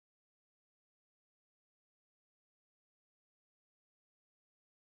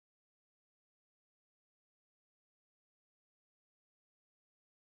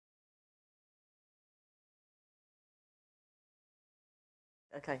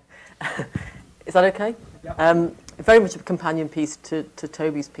Okay. Is that okay? Yep. Very much a companion piece to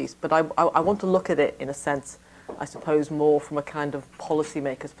Toby's piece, but I want to look at it in a sense, I suppose, more from a kind of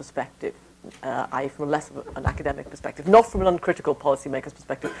policymaker's perspective, i.e. from less of an academic perspective, not from an uncritical policymaker's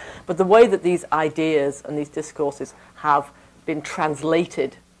perspective, but the way that these ideas and these discourses have been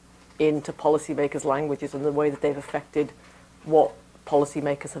translated into policymakers' languages and the way that they've affected what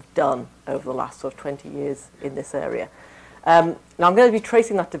policymakers have done over the last sort of 20 years in this area. Now I'm going to be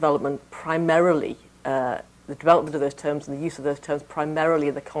tracing that development primarily, the development of those terms and the use of those terms primarily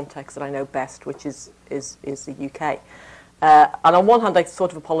in the context that I know best, which is the UK. And on one hand, I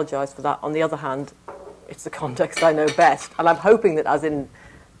sort of apologise for that. On the other hand, it's the context I know best. And I'm hoping that, as in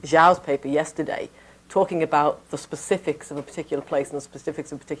Zhao's paper yesterday, talking about the specifics of a particular place and the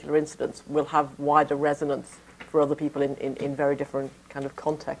specifics of particular incidents will have wider resonance for other people in very different kind of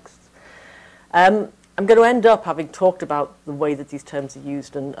contexts. I'm going to end up having talked about the way that these terms are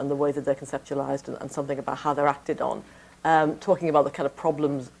used and the way that they're conceptualized and something about how they're acted on, talking about the kind of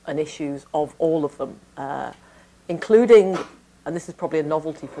problems and issues of all of them, including, and this is probably a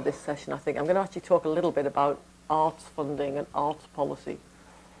novelty for this session, I think, I'm going to actually talk a little bit about arts funding and arts policy.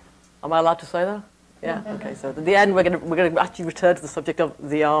 Am I allowed to say that? Yeah, okay, so at the end we're going to actually return to the subject of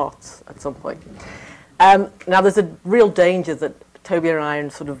the arts at some point. Now there's a real danger that Toby and I are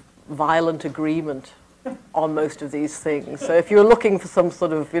in sort of violent agreement on most of these things. So if you're looking for some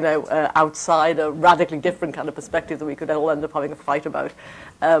sort of, outsider, radically different kind of perspective that we could all end up having a fight about,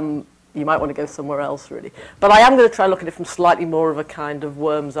 you might want to go somewhere else, really. But I am going to try and look at it from slightly more of a kind of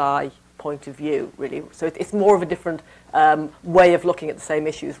worm's eye point of view, really. So it's more of a different way of looking at the same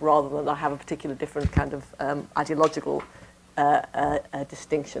issues rather than I have a particular different kind of ideological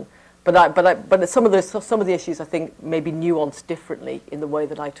distinction. But some of the issues I think may be nuanced differently in the way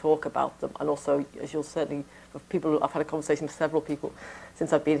that I talk about them, and also, as you'll certainly, I've had a conversation with several people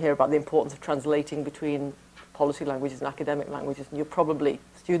since I've been here about the importance of translating between policy languages and academic languages, and you're probably,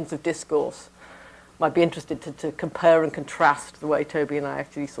 students of discourse, might be interested to compare and contrast the way Toby and I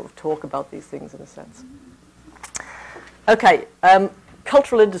actually sort of talk about these things in a sense. Okay.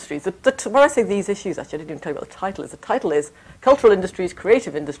 Cultural industries. When I say these issues, actually, I didn't even tell you what the title is. The title is Cultural Industries,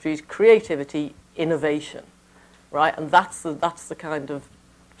 Creativity, Innovation, right? And that's the kind of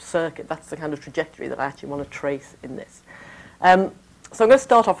circuit, that's the kind of trajectory that I actually want to trace in this. So I'm going to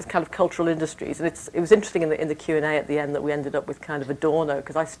start off with kind of cultural industries, and it was interesting in the Q&A at the end that we ended up with kind of Adorno,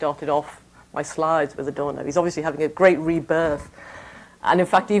 because I started off my slides with Adorno. He's obviously having a great rebirth. And in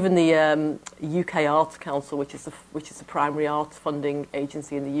fact, even the UK Arts Council, which is the primary arts funding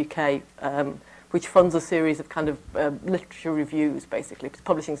agency in the UK, which funds a series of kind of literature reviews, basically,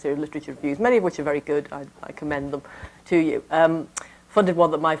 publishing a series of literature reviews, many of which are very good. I commend them to you. Funded one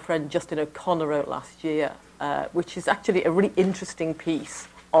that my friend Justin O'Connor wrote last year, which is actually a really interesting piece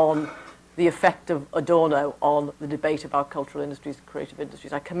on the effect of Adorno on the debate about cultural industries and creative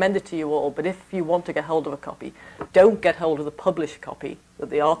industries. I commend it to you all, but if you want to get hold of a copy, don't get hold of the published copy that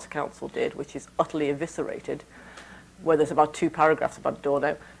the Arts Council did, which is utterly eviscerated, where there's about 2 paragraphs about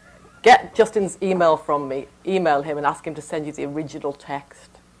Adorno. Get Justin's email from me, email him and ask him to send you the original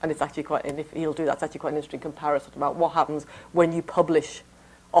text. And it's actually quite, and if he'll do that, it's actually quite an interesting comparison about what happens when you publish,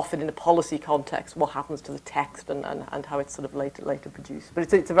 often in a policy context, what happens to the text and how it's sort of later produced.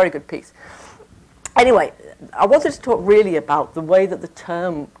 But it's a very good piece. Anyway, I wanted to talk really about the way that the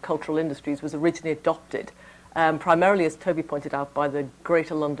term cultural industries was originally adopted, primarily, as Toby pointed out, by the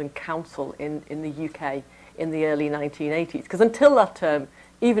Greater London Council in the UK in the early 1980s. Because until that term,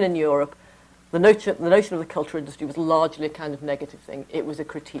 even in Europe, the notion of the cultural industry was largely a kind of negative thing. It was a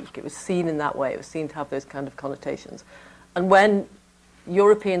critique. It was seen in that way. It was seen to have those kind of connotations. And when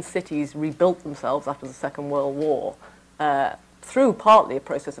European cities rebuilt themselves after the Second World War through partly a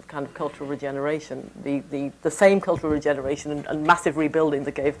process of kind of cultural regeneration, the same cultural regeneration and massive rebuilding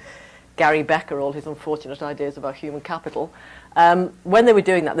that gave Gary Becker all his unfortunate ideas about human capital. When they were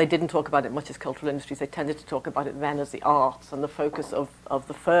doing that, they didn't talk about it much as cultural industries. They tended to talk about it then as the arts, and the focus of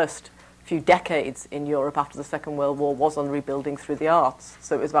the first few decades in Europe after the Second World War was on rebuilding through the arts.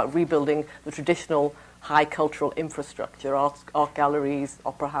 So it was about rebuilding the traditional high cultural infrastructure, art galleries,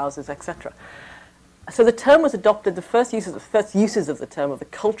 opera houses, etc. So the term was adopted, the first uses of the term of the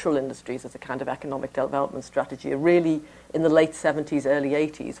cultural industries as a kind of economic development strategy are really in the late 70s, early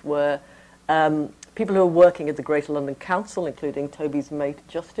 80s, where people who were working at the Greater London Council, including Toby's mate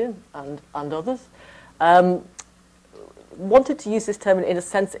Justin and others, wanted to use this term in a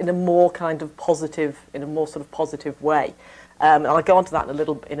sense in a more kind of positive, in a more sort of positive way. And I'll go on to that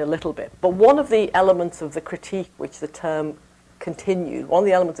in a little bit. But one of the elements of the critique which the term continued, one of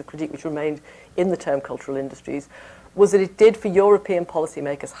the elements of critique which remained in the term cultural industries, was that it did, for European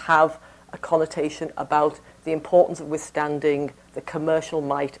policymakers, have a connotation about the importance of withstanding the commercial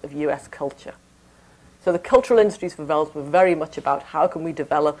might of US culture. So the cultural industries for development were very much about how can we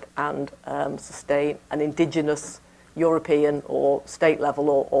develop and sustain an indigenous European or state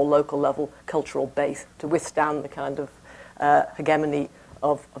level or local level cultural base to withstand the kind of hegemony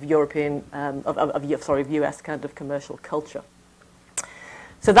of European, of US kind of commercial culture.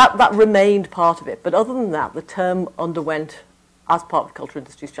 So that remained part of it. But other than that, the term underwent, as part of cultural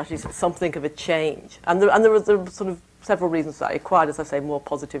industry strategies, something of a change. And there were sort of several reasons that it acquired, as I say, more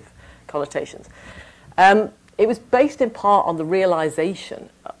positive connotations. It was based in part on the realization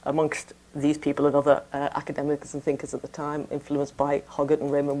amongst these people and other academics and thinkers at the time, influenced by Hoggart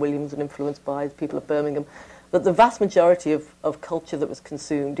and Raymond Williams and influenced by people of Birmingham, that the vast majority of culture that was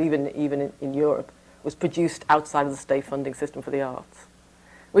consumed, even in Europe, was produced outside of the state funding system for the arts,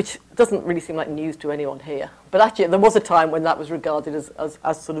 which doesn't really seem like news to anyone here. But actually, there was a time when that was regarded as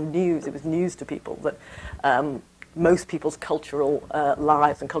sort of news. It was news to people that most people's cultural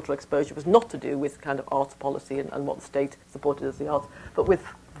lives and cultural exposure was not to do with kind of arts policy and what the state supported as the arts, but with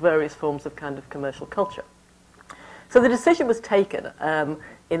various forms of kind of commercial culture. So the decision was taken,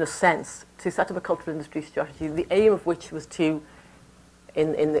 in a sense, to set up a cultural industry strategy, the aim of which was to,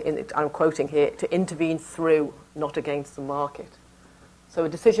 I'm quoting here, to intervene through, not against the market. So a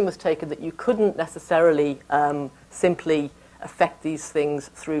decision was taken that you couldn't necessarily simply affect these things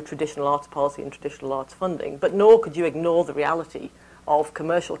through traditional arts policy and traditional arts funding, but nor could you ignore the reality of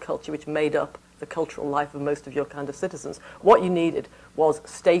commercial culture which made up the cultural life of most of your kind of citizens. What you needed was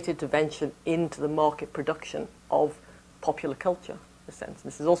state intervention into the market production of popular culture, in a sense.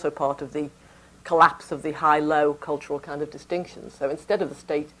 This is also part of the collapse of the high-low cultural kind of distinctions. So instead of the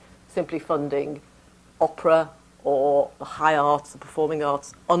state simply funding opera or the high arts, the performing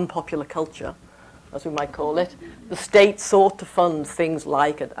arts, unpopular culture, as we might call it, the state sought to fund things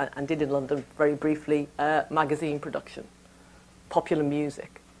like, and did in London very briefly, magazine production, popular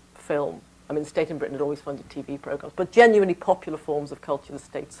music, film. I mean, the state in Britain had always funded TV programmes, but genuinely popular forms of culture the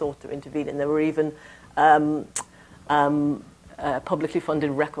state sought to intervene in. There were even publicly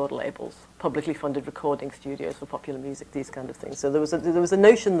funded record labels, publicly funded recording studios for popular music, these kind of things. So there was a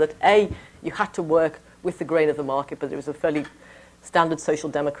notion that, A, you had to work with the grain of the market, but there was a fairly standard social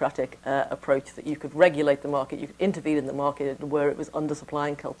democratic approach that you could regulate the market, you could intervene in the market where it was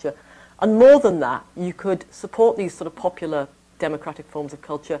undersupplying culture. And more than that, you could support these sort of popular democratic forms of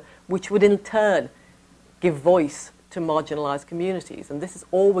culture, which would in turn give voice to marginalised communities. And this has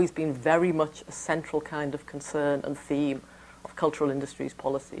always been very much a central kind of concern and theme of cultural industries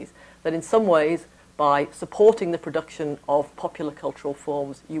policies, that in some ways, by supporting the production of popular cultural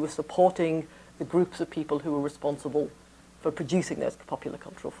forms, you were supporting the groups of people who were responsible for producing those popular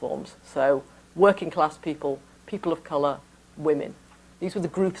cultural forms. So working class people, people of colour, women. These were the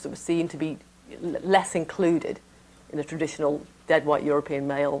groups that were seen to be less included in the traditional dead white European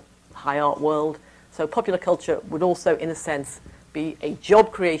male high art world. So popular culture would also, in a sense, be a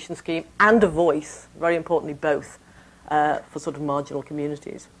job creation scheme and a voice, very importantly both, for sort of marginal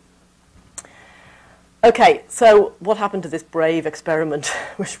communities. Okay, so what happened to this brave experiment,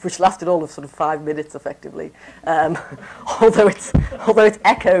 which lasted all of sort of 5 minutes effectively, although its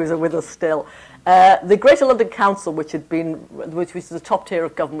echoes are with us still. The Greater London Council, which was the top tier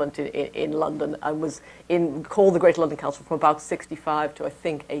of government in London and was called the Greater London Council from about 65 to I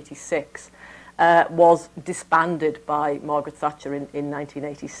think 86, was disbanded by Margaret Thatcher in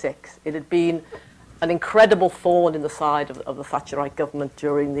 1986. It had been an incredible thorn in the side of the Thatcherite government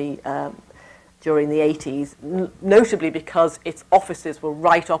during the 80s, notably because its offices were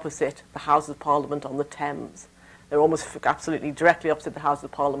right opposite the Houses of Parliament on the Thames. They were almost absolutely directly opposite the Houses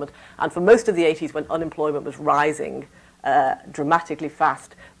of Parliament. And for most of the 80s, when unemployment was rising dramatically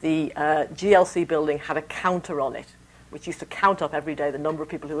fast, the GLC building had a counter on it, which used to count up every day the number of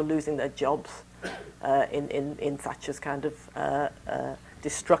people who were losing their jobs in Thatcher's kind of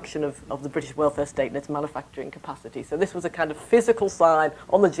destruction of the British welfare state and its manufacturing capacity. So this was a kind of physical sign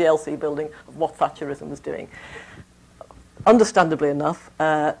on the GLC building of what Thatcherism was doing. Understandably enough,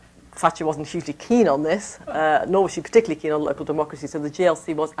 Thatcher wasn't hugely keen on this, nor was she particularly keen on local democracy, so the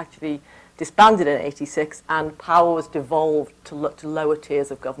GLC was actually disbanded in 86 and power was devolved to lower tiers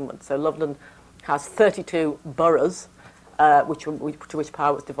of government. So London has 32 boroughs to which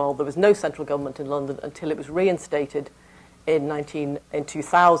power was devolved. There was no central government in London until it was reinstated in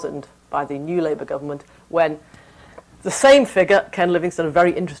 2000 by the new Labour government, when the same figure, Ken Livingstone, a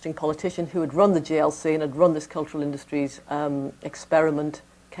very interesting politician who had run the GLC and had run this cultural industries experiment,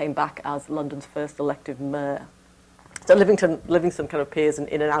 came back as London's first elective mayor. So Livingstone kind of appears in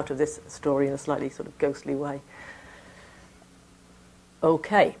and out of this story in a slightly sort of ghostly way.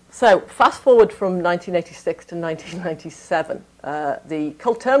 Okay, so fast forward from 1986 to 1997, the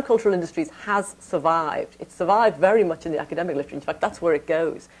term cultural industries has survived. It's survived very much in the academic literature. In fact, that's where it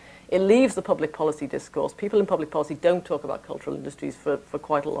goes. It leaves the public policy discourse. People in public policy don't talk about cultural industries for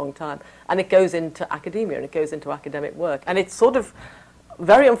quite a long time. And it goes into academia and it goes into academic work. And it's sort of,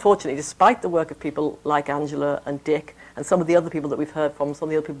 very unfortunately, despite the work of people like Angela and Dick and some of the other people that we've heard from, some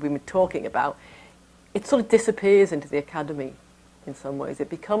of the other people we've been talking about, it sort of disappears into the academy in some ways. It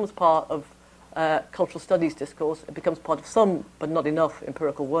becomes part of cultural studies discourse. It becomes part of some, but not enough,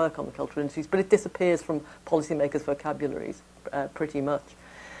 empirical work on the cultural industries, but it disappears from policymakers' vocabularies pretty much.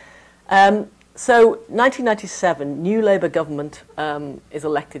 So 1997, new Labour government is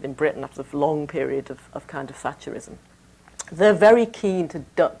elected in Britain after a long period of kind of Thatcherism. They're very keen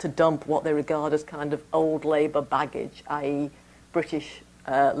to dump what they regard as kind of old Labour baggage, i.e. British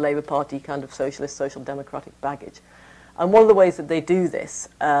Labour Party kind of socialist, social democratic baggage. And one of the ways that they do this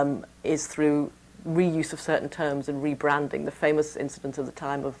is through reuse of certain terms and rebranding. The famous incident of the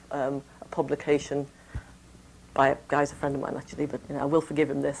time of a publication by a guy's a friend of mine actually, but I will forgive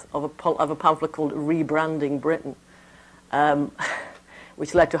him this, of a pamphlet called Rebranding Britain,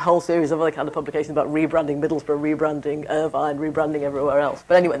 which led to a whole series of other kind of publications about rebranding Middlesbrough, rebranding Irvine, rebranding everywhere else.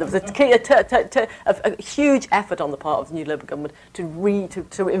 But anyway, there was a huge effort on the part of the new Labour government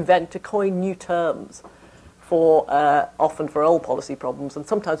to coin new terms for often for old policy problems, and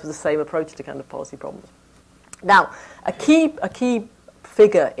sometimes with the same approach to kind of policy problems. Now, a key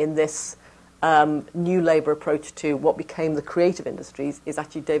figure in this new Labour approach to what became the creative industries is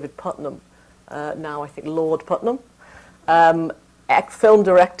actually David Putnam, now I think Lord Putnam, film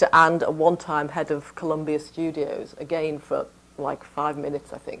director and a one-time head of Columbia Studios, again for like 5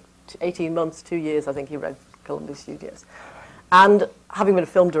 minutes I think, 18 months, 2 years I think he ran Columbia Studios. And having been a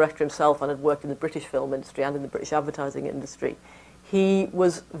film director himself and had worked in the British film industry and in the British advertising industry, he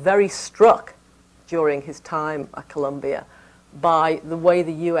was very struck during his time at Columbia by the way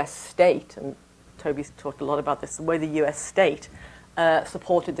the US state, and Toby's talked a lot about this, the way the US state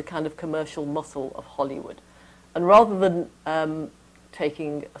supported the kind of commercial muscle of Hollywood. And rather than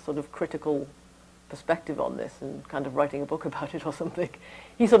taking a sort of critical perspective on this and kind of writing a book about it or something,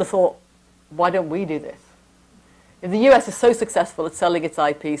 he sort of thought, why don't we do this? If the US is so successful at selling its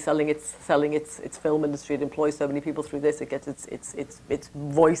IP, selling its film industry, it employs so many people through this, it gets its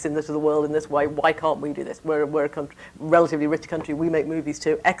voice into the world in this way, why can't we do this? We're a country, relatively rich country, we make movies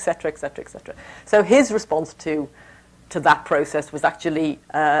too, etc., etc., etc. So his response to that process was actually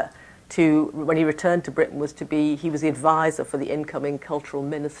when he returned to Britain, he was the advisor for the incoming cultural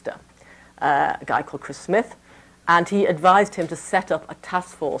minister, a guy called Chris Smith. And he advised him to set up a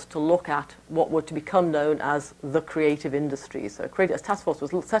task force to look at what were to become known as the creative industries. So a task force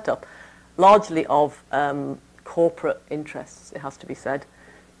was set up largely of corporate interests, it has to be said,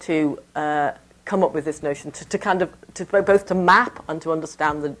 to come up with this notion, to both to map and to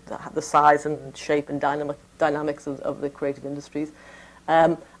understand the size and shape and dynamics of the creative industries,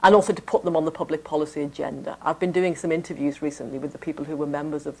 and also to put them on the public policy agenda. I've been doing some interviews recently with the people who were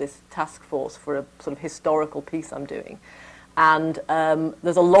members of this task force for a sort of historical piece I'm doing. And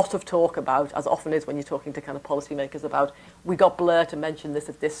there's a lot of talk about, as often is when you're talking to kind of policymakers, about, we got Blair to mention this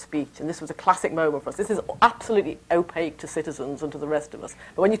at this speech, and this was a classic moment for us. This is absolutely opaque to citizens and to the rest of us.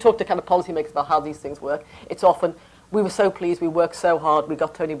 But when you talk to kind of policymakers about how these things work, it's often, we were so pleased, we worked so hard, we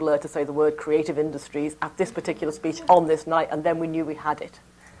got Tony Blair to say the word creative industries at this particular speech on this night, and then we knew we had it,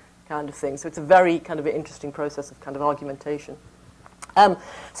 kind of thing. So it's a very kind of interesting process of kind of argumentation.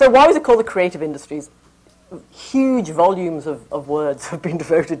 So why is it called the creative industries? Huge volumes of words have been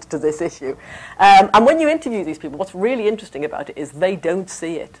devoted to this issue. And when you interview these people, what's really interesting about it is they don't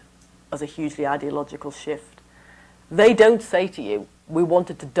see it as a hugely ideological shift. They don't say to you, we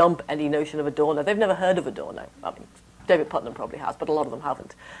wanted to dump any notion of Adorno. They've never heard of Adorno. I mean, David Putnam probably has, but a lot of them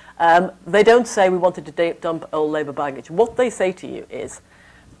haven't. They don't say we wanted to dump old Labour baggage. What they say to you is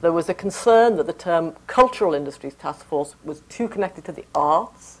there was a concern that the term cultural industries task force was too connected to the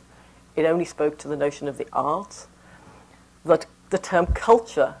arts. It only spoke to the notion of the arts. That the term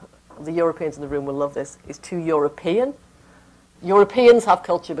culture, the Europeans in the room will love this, is too European. Europeans have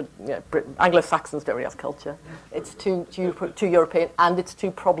culture, but Anglo-Saxons don't really have culture. It's too European, and it's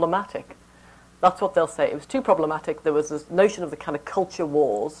too problematic. That's what they'll say. It was too problematic. There was this notion of the kind of culture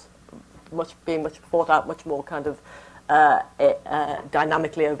wars, being fought out much more kind of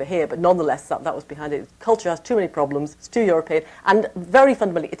dynamically over here, but nonetheless that was behind it. Culture has too many problems, it's too European, and very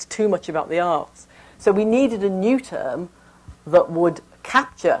fundamentally it's too much about the arts. So we needed a new term that would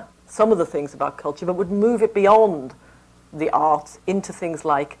capture some of the things about culture, but would move it beyond the arts into things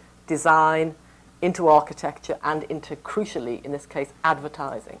like design, into architecture, and into, crucially, in this case,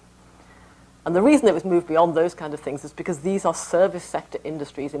 advertising. And the reason it was moved beyond those kind of things is because these are service sector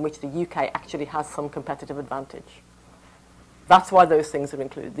industries in which the UK actually has some competitive advantage. That's why those things are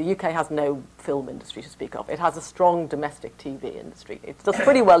included. The UK has no film industry to speak of. It has a strong domestic TV industry. It does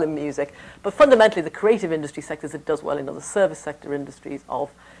pretty well in music, but fundamentally the creative industry sectors, it does well in other service sector industries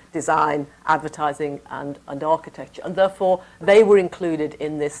of design, advertising, and architecture. And therefore, they were included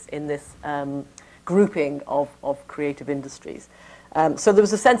in this grouping of creative industries. So there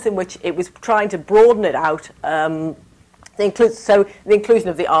was a sense in which it was trying to broaden it out. The inclusion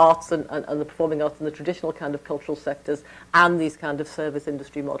of the arts and the performing arts and the traditional kind of cultural sectors and these kind of service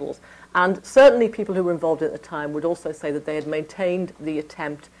industry models. And certainly people who were involved at the time would also say that they had maintained the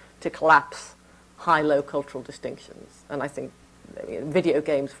attempt to collapse high-low cultural distinctions. And I think video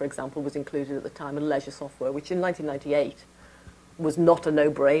games, for example, was included at the time, and leisure software, which in 1998 was not a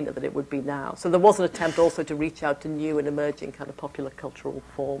no-brainer that it would be now. So there was an attempt also to reach out to new and emerging kind of popular cultural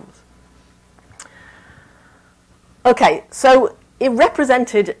forms. Okay, so it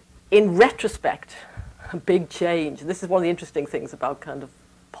represented, in retrospect, a big change. This is one of the interesting things about kind of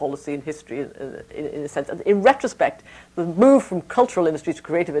policy and history in a sense. In retrospect, the move from cultural industries to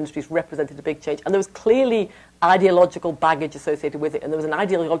creative industries represented a big change. And there was clearly ideological baggage associated with it, and there was an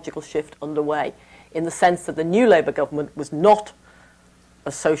ideological shift underway in the sense that the new Labour government was not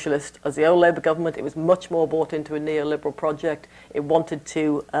as socialist as the old Labour government. It was much more bought into a neoliberal project. It wanted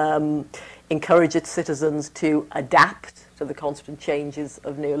to encourage its citizens to adapt to the constant changes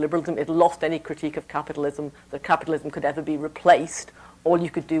of neoliberalism. It lost any critique of capitalism, that capitalism could ever be replaced. All you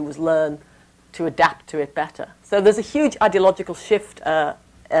could do was learn to adapt to it better. So there's a huge ideological shift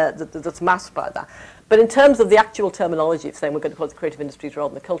that's masked by that. But in terms of the actual terminology of saying we're going to call it the creative industries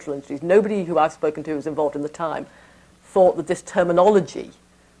rather than the cultural industries, nobody who I've spoken to who was involved in the time thought that this terminology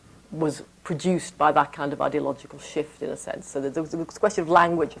was produced by that kind of ideological shift, in a sense. So there was a question of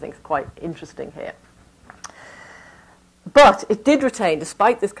language, I think, is quite interesting here. But it did retain,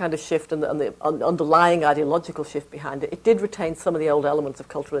 despite this kind of shift and the underlying ideological shift behind it, it did retain some of the old elements of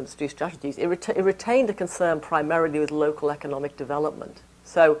cultural industry strategies. It retained a concern primarily with local economic development.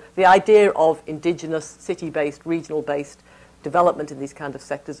 So the idea of indigenous, city-based, regional-based development in these kind of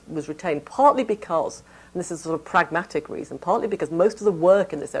sectors was retained, partly because, and this is a sort of pragmatic reason, partly because most of the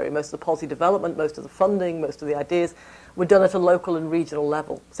work in this area, most of the policy development, most of the funding, most of the ideas were done at a local and regional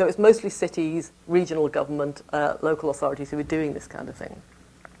level. So it's mostly cities, regional government, local authorities who were doing this kind of thing.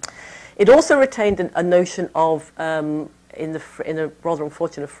 It also retained a notion of, in a rather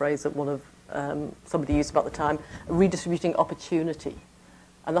unfortunate phrase that somebody used about the time, redistributing opportunity.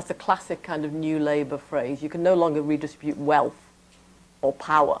 And that's a classic kind of new Labour phrase. You can no longer redistribute wealth or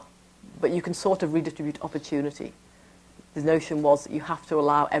power, but you can sort of redistribute opportunity. The notion was that you have to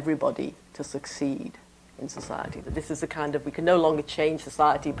allow everybody to succeed in society. That this is the kind of, we can no longer change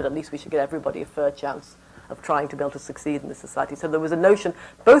society, but at least we should give everybody a fair chance of trying to be able to succeed in this society. So there was a notion,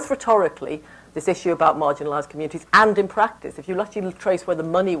 both rhetorically, this issue about marginalised communities, and in practice. If you actually trace where the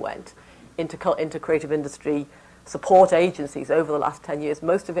money went into creative industry support agencies over the last 10 years,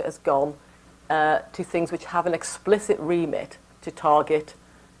 most of it has gone to things which have an explicit remit to target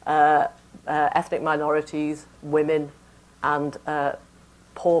ethnic minorities, women, and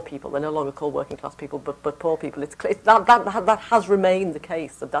poor people. They're no longer called working class people, but poor people. That has remained the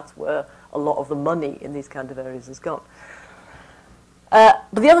case, that that's where a lot of the money in these kind of areas has gone. But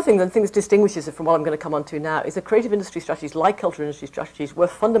the other thing that distinguishes it from what I'm going to come on to now is that creative industry strategies, like cultural industry strategies, were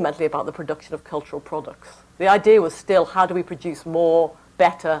fundamentally about the production of cultural products. The idea was still, how do we produce more,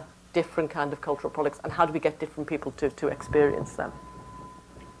 better, different kind of cultural products, and how do we get different people to experience them?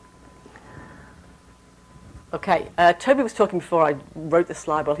 Okay, Toby was talking before I wrote this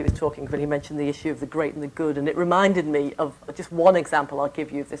slide while he was talking, when he mentioned the issue of the great and the good, and it reminded me of just one example I'll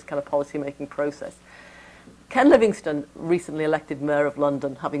give you of this kind of policy-making process. Ken Livingstone, recently elected Mayor of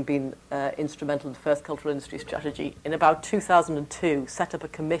London, having been instrumental in the first cultural industry strategy, in about 2002 set up a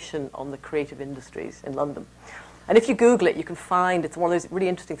commission on the creative industries in London. And if you Google it, you can find, it's one of those really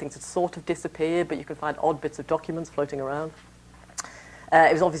interesting things, it's sort of disappeared, but you can find odd bits of documents floating around.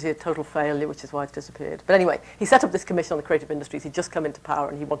 It was obviously a total failure, which is why it's disappeared. But anyway, he set up this commission on the creative industries. He'd just come into power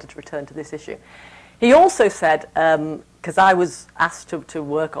and he wanted to return to this issue. He also said, because I was asked to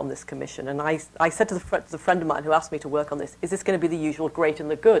work on this commission, and I said to the friend of mine who asked me to work on this, is this going to be the usual great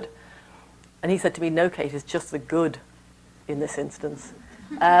and the good? And he said to me, no, Kate, it's just the good in this instance.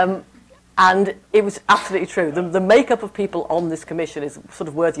 And it was absolutely true. The makeup of people on this commission is sort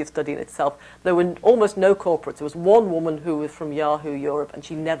of worthy of study in itself. There were almost no corporates. There was one woman who was from Yahoo Europe, and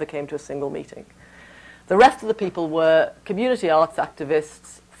she never came to a single meeting. The rest of the people were community arts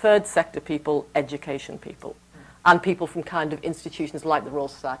activists, third sector people, education people, and people from kind of institutions like the Royal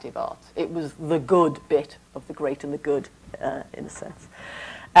Society of Arts. It was the good bit of the great and the good, in a sense.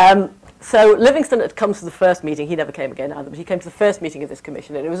 So Livingstone had come to the first meeting. He never came again either, but he came to the first meeting of this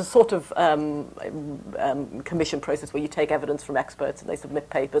commission, and it was a sort of commission process where you take evidence from experts and they submit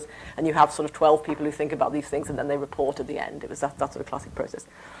papers, and you have sort of 12 people who think about these things, and then they report at the end. It was that sort of classic process.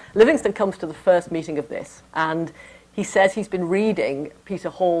 Livingstone comes to the first meeting of this, and he says he's been reading Peter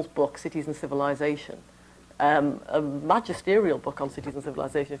Hall's book, Cities and Civilization, a magisterial book on cities and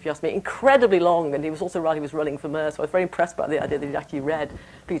civilization, if you ask me, incredibly long, and he was also right, he was running for mayor, so I was very impressed by the idea that he'd actually read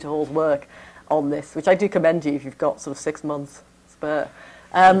Peter Hall's work on this, which I do commend you if you've got sort of 6 months spare.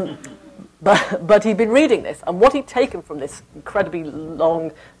 But he'd been reading this, and what he'd taken from this incredibly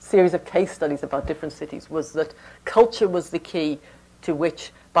long series of case studies about different cities was that culture was the key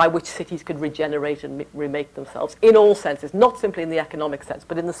by which cities could regenerate and remake themselves in all senses, not simply in the economic sense,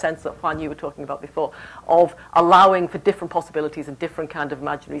 but in the sense that Juan, you were talking about before, of allowing for different possibilities and different kind of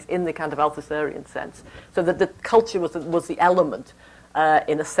imaginaries in the kind of Althusserian sense. So that the culture was the element,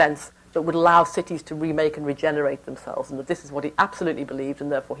 in a sense, that would allow cities to remake and regenerate themselves, and that this is what he absolutely believed,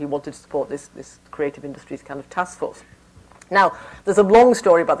 and therefore he wanted to support this creative industries kind of task force. Now, there's a long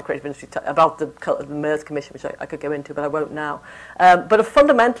story about the creative industry, about the Mayor's Commission, which I could go into, but I won't now. But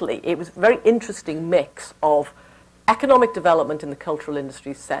fundamentally, it was a very interesting mix of economic development in the cultural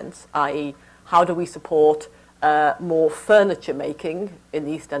industry sense, i.e., how do we support more furniture making in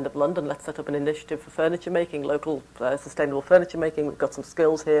the East End of London? Let's set up an initiative for furniture making, local sustainable furniture making. We've got some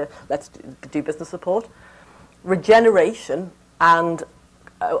skills here. Let's do business support. Regeneration and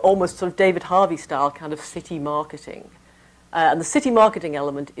almost sort of David Harvey style kind of city marketing. And the city marketing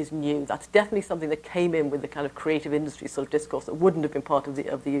element is new. That's definitely something that came in with the kind of creative industry sort of discourse that wouldn't have been part of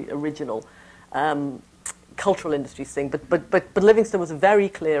the original cultural industries thing. But Livingstone was very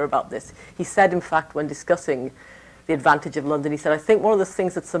clear about this. He said, in fact, when discussing the advantage of London, he said, I think one of the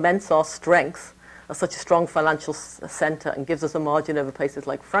things that cements our strength as such a strong financial centre and gives us a margin over places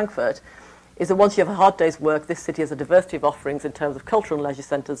like Frankfurt is that once you have a hard day's work, this city has a diversity of offerings in terms of cultural and leisure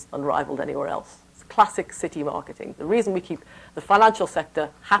centres unrivaled anywhere else. Classic city marketing. The reason we keep the financial sector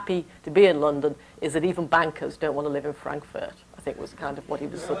happy to be in London is that even bankers don't want to live in Frankfurt, I think was kind of what he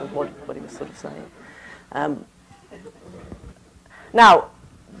was sort of saying. Now,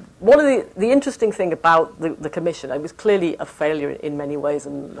 one of the interesting thing about the commission, it was clearly a failure in many ways,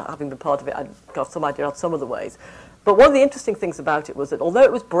 and having been part of it, I got some idea of some of the ways. But one of the interesting things about it was that although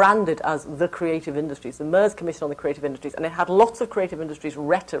it was branded as the creative industries, the Mayor's Commission on the Creative Industries, and it had lots of creative industries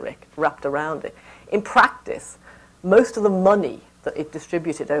rhetoric wrapped around it, in practice, most of the money that it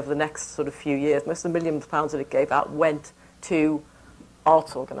distributed over the next sort of few years, most of the millions of pounds that it gave out, went to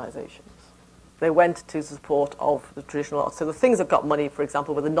arts organisations. They went to support of the traditional arts. So the things that got money, for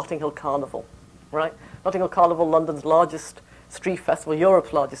example, were the Notting Hill Carnival, right? Notting Hill Carnival, London's largest street festival,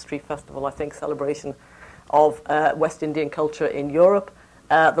 Europe's largest street festival, I think, celebration of West Indian culture in Europe.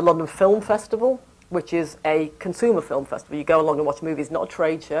 The London Film Festival, which is a consumer film festival. You go along and watch movies, not a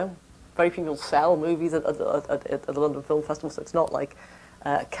trade show. Very few people sell movies at the London Film Festival, so it's not like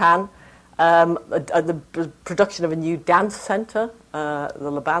Cannes. The production of a new dance centre,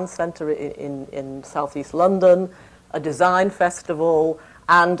 the Laban Centre in southeast London, a design festival,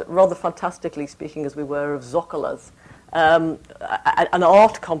 and rather fantastically speaking, as we were, of Zocolas, an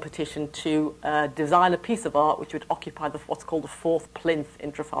art competition to design a piece of art which would occupy what's called the fourth plinth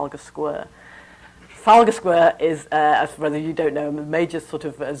in Trafalgar Square. Trafalgar Square is, as whether you don't know, a major sort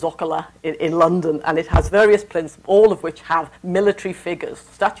of Zocola in London, and it has various plinths, all of which have military figures,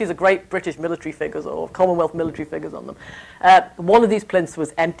 statues of great British military figures or Commonwealth military figures on them. One of these plinths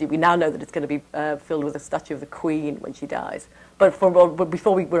was empty. We now know that it's going to be filled with a statue of the Queen when she dies. But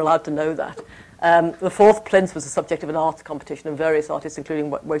before we were allowed to know that, the fourth plinth was the subject of an arts competition, and various artists,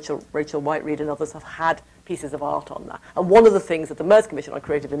 including Rachel Whiteread and others, have had pieces of art on that. And one of the things that the Mayor's Commission on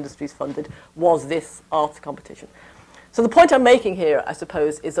Creative Industries funded was this arts competition. So the point I'm making here, I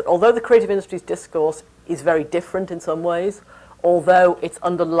suppose, is that although the creative industries discourse is very different in some ways, although it's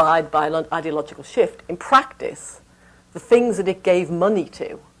underlined by an ideological shift, in practice, the things that it gave money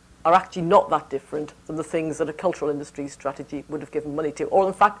to are actually not that different than the things that a cultural industry strategy would have given money to, or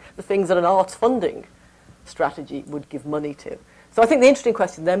in fact, the things that an arts funding strategy would give money to. So I think the interesting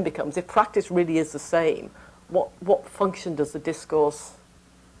question then becomes, if practice really is the same, what function does the discourse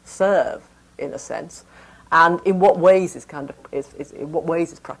serve, in a sense? And in what ways is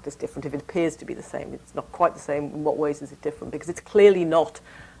practice different if it appears to be the same? It's not quite the same. In what ways is it different? Because it's clearly not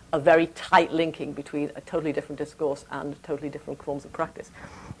a very tight linking between a totally different discourse and totally different forms of practice.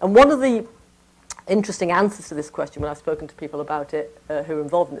 And one of the interesting answers to this question when I've spoken to people about it who are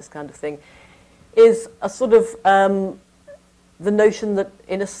involved in this kind of thing, is a sort of the notion that,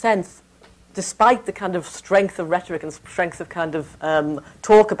 in a sense, despite the kind of strength of rhetoric and strength of kind of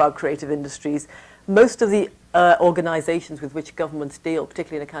talk about creative industries, most of the organisations with which governments deal,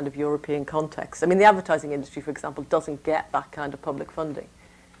 particularly in a kind of European context, I mean, the advertising industry, for example, doesn't get that kind of public funding.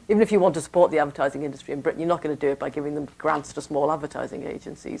 Even if you want to support the advertising industry in Britain, you're not going to do it by giving them grants to small advertising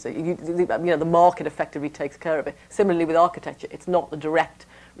agencies. The market effectively takes care of it. Similarly with architecture, it's not the direct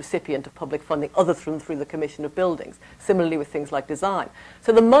recipient of public funding other than through the Commission of Buildings. Similarly with things like design.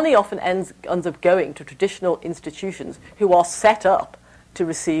 So the money often ends up going to traditional institutions who are set up to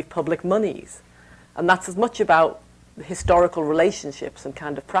receive public monies. And that's as much about historical relationships and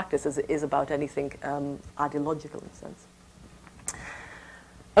kind of practice as it is about anything ideological in a sense.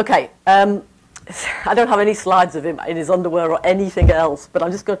 Okay, I don't have any slides of him in his underwear or anything else, but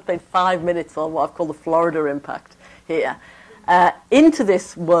I'm just going to spend 5 minutes on what I've called the Florida impact here. Into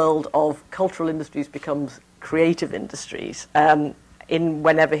this world of cultural industries becomes creative industries.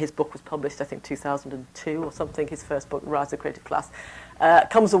 Whenever his book was published, I think 2002 or something, his first book, Rise of the Creative Class,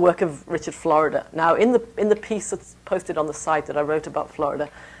 comes the work of Richard Florida. Now, in the piece that's posted on the site that I wrote about Florida,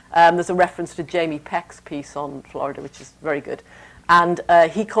 there's a reference to Jamie Peck's piece on Florida, which is very good. And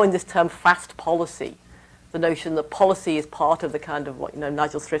he coined this term fast policy, the notion that policy is part of the kind of what,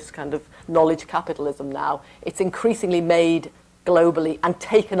 Nigel Thrift's kind of knowledge capitalism now. It's increasingly made globally and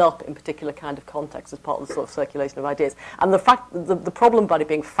taken up in particular kind of contexts as part of the sort of circulation of ideas. And the problem about it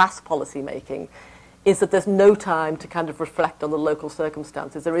being fast policy making is that there's no time to kind of reflect on the local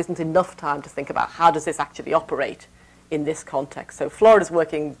circumstances. There isn't enough time to think about how does this actually operate in this context. So Florida's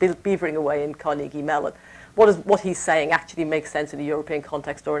working, beavering away in Carnegie Mellon. What he's saying actually makes sense in a European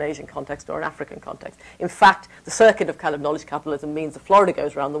context or an Asian context or an African context. In fact, the circuit of kind of knowledge capitalism means that Florida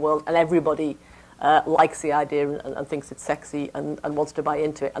goes around the world and everybody likes the idea and thinks it's sexy and wants to buy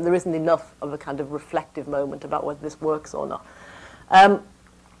into it. And there isn't enough of a kind of reflective moment about whether this works or not.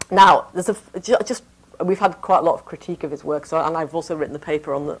 Now, we've had quite a lot of critique of his work, and I've also written the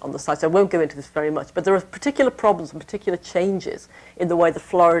paper on the site, so I won't go into this very much. But there are particular problems and particular changes in the way that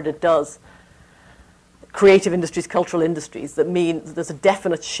Florida does creative industries, cultural industries, that mean that there's a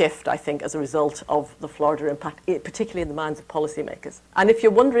definite shift, I think, as a result of the Florida impact, particularly in the minds of policymakers. And if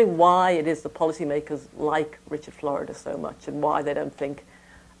you're wondering why it is that policymakers like Richard Florida so much and why they don't think,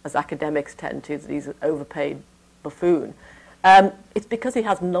 as academics tend to, that he's an overpaid buffoon, it's because he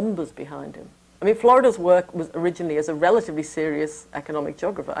has numbers behind him. I mean, Florida's work was originally as a relatively serious economic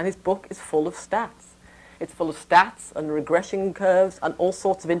geographer, and his book is full of stats. It's full of stats and regression curves and all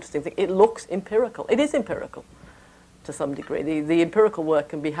sorts of interesting things. It looks empirical. It is empirical to some degree. The empirical work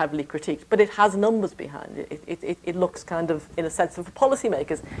can be heavily critiqued, but it has numbers behind it. It looks kind of, in a sense, for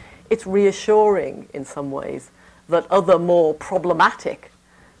policymakers, it's reassuring in some ways that other more problematic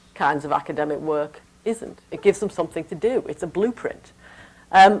kinds of academic work isn't. It gives them something to do. It's a blueprint.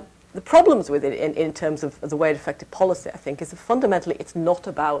 The problems with it in terms of the way it affected policy, I think, is that fundamentally it's not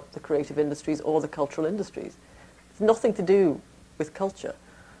about the creative industries or the cultural industries. It's nothing to do with culture.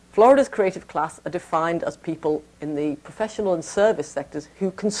 Florida's creative class are defined as people in the professional and service sectors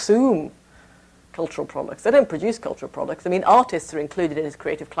who consume cultural products. They don't produce cultural products. I mean, artists are included in his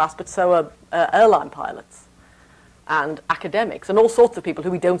creative class, but so are airline pilots and academics and all sorts of people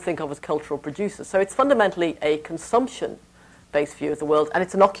who we don't think of as cultural producers. So it's fundamentally a consumption-based view of the world, and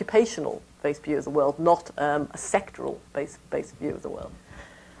it's an occupational-based view of the world, not a sectoral-based view of the world.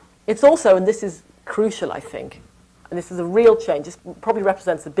 It's also, and this is crucial, I think, and this is a real change, this probably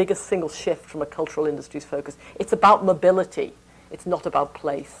represents the biggest single shift from a cultural industry's focus. It's about mobility. It's not about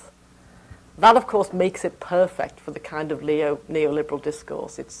place. That, of course, makes it perfect for the kind of neoliberal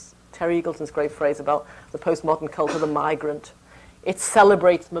discourse. It's Terry Eagleton's great phrase about the postmodern cult of the migrant. It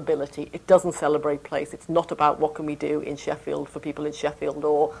celebrates mobility. It doesn't celebrate place. It's not about what can we do in Sheffield for people in Sheffield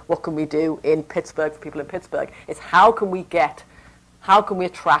or what can we do in Pittsburgh for people in Pittsburgh. It's how can we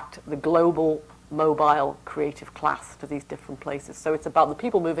attract the global, mobile, creative class to these different places. So it's about the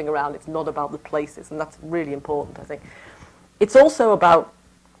people moving around. It's not about the places, and that's really important, I think. It's also about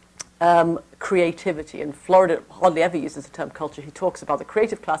creativity, and Florida hardly ever uses the term culture. He talks about the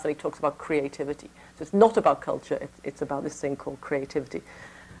creative class and he talks about creativity. So it's not about culture, it's about this thing called creativity.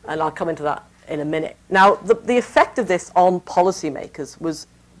 And I'll come into that in a minute. Now, the effect of this on policymakers was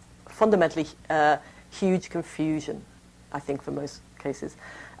fundamentally huge confusion, I think, for most cases.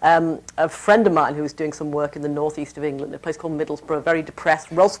 A friend of mine who was doing some work in the northeast of England, a place called Middlesbrough, very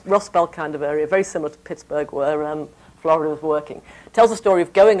depressed, Rust Belt kind of area, very similar to Pittsburgh, where Florida was working. It tells a story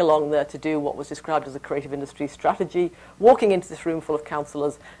of going along there to do what was described as a creative industry strategy, walking into this room full of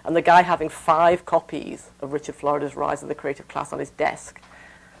councillors, and the guy having 5 copies of Richard Florida's Rise of the Creative Class on his desk,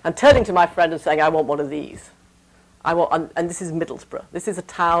 and turning to my friend and saying, I want one of these. And this is Middlesbrough. This is a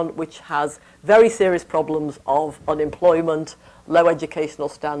town which has very serious problems of unemployment, low educational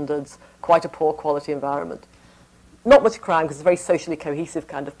standards, quite a poor quality environment. Not much crime because it's a very socially cohesive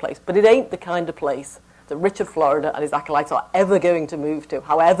kind of place, but it ain't the kind of place that Richard Florida and his acolytes are ever going to move to,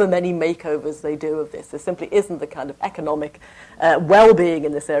 however many makeovers they do of this. There simply isn't the kind of economic well-being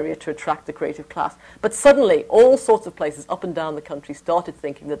in this area to attract the creative class. But suddenly, all sorts of places up and down the country started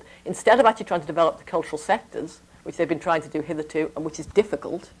thinking that instead of actually trying to develop the cultural sectors, which they've been trying to do hitherto, and which is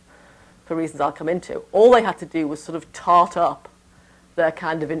difficult, for reasons I'll come into, all they had to do was sort of tart up their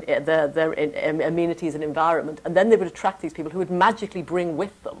kind of their amenities and environment, and then they would attract these people who would magically bring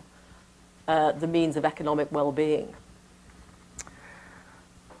with them the means of economic well-being.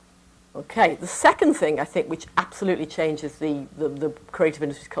 Okay, the second thing, I think, which absolutely changes the creative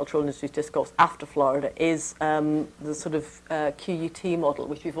industries, cultural industries discourse after Florida is the sort of QUT model,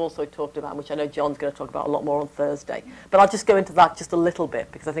 which we've also talked about, which I know John's going to talk about a lot more on Thursday. But I'll just go into that just a little bit,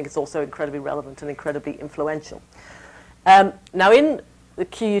 because I think it's also incredibly relevant and incredibly influential. Now, in the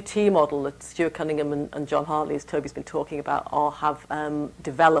QUT model that Stuart Cunningham and John Hartley, as Toby's been talking about, have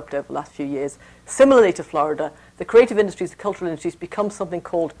developed over the last few years, similarly to Florida, the creative industries, the cultural industries, become something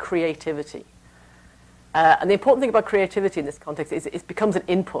called creativity. And the important thing about creativity in this context is it becomes an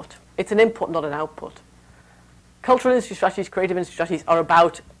input. It's an input, not an output. Cultural industry strategies, creative industry strategies are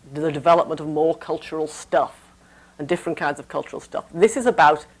about the development of more cultural stuff and different kinds of cultural stuff. This is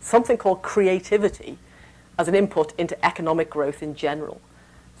about something called creativity as an input into economic growth in general.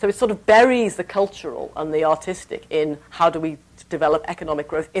 So it sort of buries the cultural and the artistic in how do we develop economic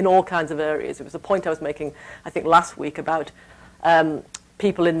growth in all kinds of areas. It was a point I was making, I think, last week about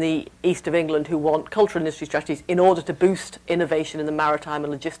people in the east of England who want cultural industry strategies in order to boost innovation in the maritime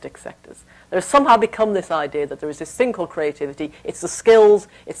and logistics sectors. There has somehow become this idea that there is this thing called creativity. It's the skills,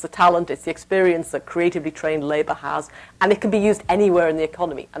 it's the talent, it's the experience that creatively trained labour has, and it can be used anywhere in the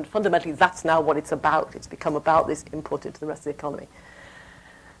economy. And fundamentally, that's now what it's about. It's become about this input into the rest of the economy.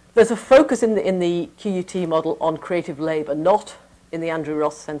 There's a focus in the QUT model on creative labour, not in the Andrew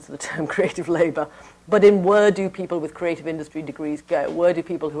Ross sense of the term creative labour, but in where do people with creative industry degrees go? Where do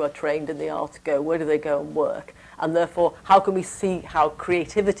people who are trained in the arts go? Where do they go and work? And therefore, how can we see how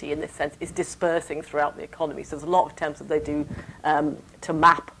creativity in this sense is dispersing throughout the economy? So there's a lot of attempts that they do to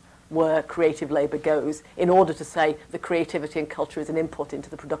map where creative labour goes in order to say the creativity and culture is an input into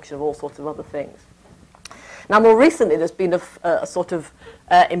the production of all sorts of other things. Now, more recently, there's been a sort of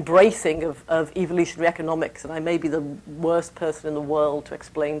embracing of evolutionary economics, and I may be the worst person in the world to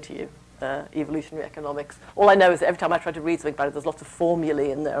explain to you evolutionary economics. All I know is that every time I try to read something about it, there's lots of formulae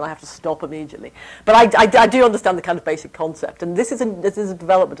in there, and I have to stop immediately. But I do understand the kind of basic concept, and this is a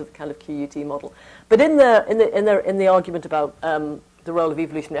development of the kind of QUT model. But in the argument about the role of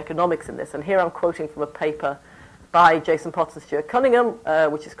evolutionary economics in this, and here I'm quoting from a paper by Jason Potts and Stuart Cunningham,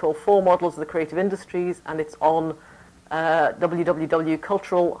 which is called Four Models of the Creative Industries, and it's on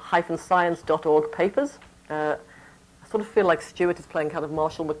www.cultural-science.org papers. I sort of feel like Stuart is playing kind of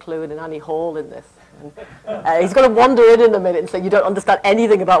Marshall McLuhan and Annie Hall in this. And, he's going to wander in a minute and say, you don't understand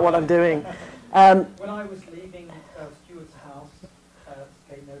anything about what I'm doing. When I was leaving Stuart's house,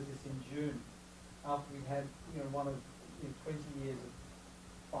 Kate knows this, in June, after we had one of 20 years of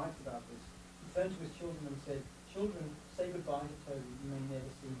fights about this, he turned to his children and said, "Children, say goodbye to Toby. You may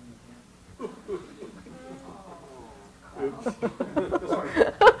never see him again." Sorry.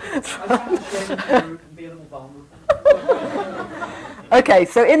 I tried to share the truth and be a little vulnerable. Okay,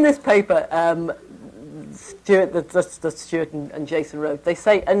 so in this paper, Stuart, that Stuart and Jason wrote, they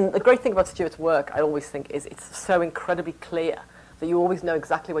say, and the great thing about Stuart's work, I always think, is it's so incredibly clear that you always know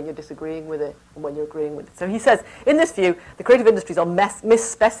exactly when you're disagreeing with it and when you're agreeing with it. So he says, in this view, the creative industries are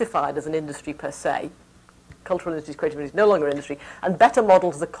misspecified as an industry per se. Cultural industries, creative industries, no longer industry, and better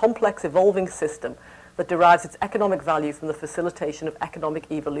modeled as a complex, evolving system that derives its economic value from the facilitation of economic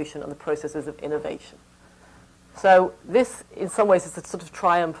evolution and the processes of innovation. So this, in some ways, is a sort of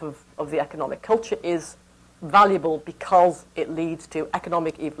triumph of the economic. Culture is valuable because it leads to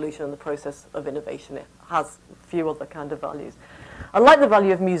economic evolution and the process of innovation. It has few other kind of values. Unlike the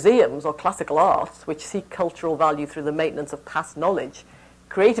value of museums or classical arts, which seek cultural value through the maintenance of past knowledge,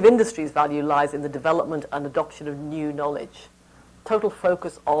 creative industries' value lies in the development and adoption of new knowledge. Total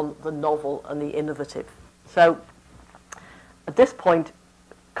focus on the novel and the innovative. So, at this point,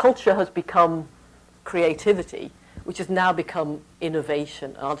 culture has become creativity, which has now become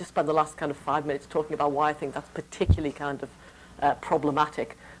innovation. And I'll just spend the last kind of 5 minutes talking about why I think that's particularly kind of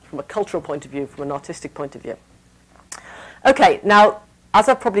problematic from a cultural point of view, from an artistic point of view. Okay, now, as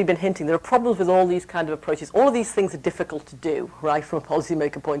I've probably been hinting, there are problems with all these kind of approaches. All of these things are difficult to do, right, from a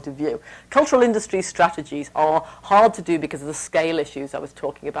policymaker point of view. Cultural industry strategies are hard to do because of the scale issues I was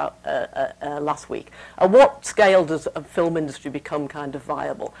talking about last week. At what scale does a film industry become kind of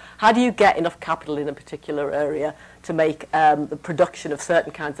viable? How do you get enough capital in a particular area to make the production of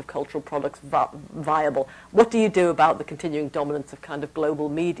certain kinds of cultural products viable? What do you do about the continuing dominance of kind of global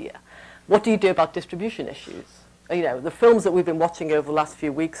media? What do you do about distribution issues? You know, the films that we've been watching over the last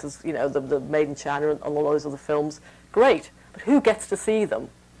few weeks, as you know, the Made in China and all those other films, great. But who gets to see them,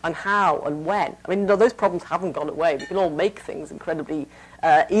 and how, and when? I mean, no, those problems haven't gone away. We can all make things incredibly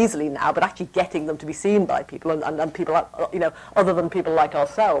easily now, but actually getting them to be seen by people and people, you know, other than people like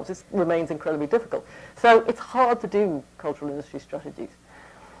ourselves, it remains incredibly difficult. So it's hard to do cultural industry strategies.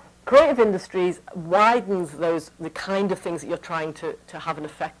 Creative industries widens the kind of things that you're trying to have an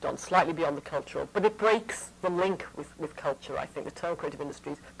effect on, slightly beyond the cultural, but it breaks the link with culture, I think. The term creative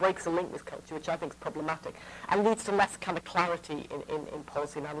industries breaks the link with culture, which I think is problematic, and leads to less kind of clarity in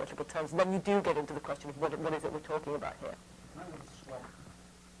policy and analytical terms. And then you do get into the question of what is it we're talking about here. I would swap.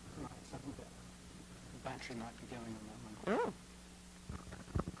 Something that the battery might be going on that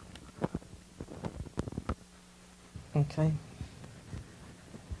one. Okay.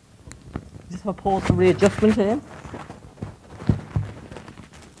 Just have a pause for readjustment here.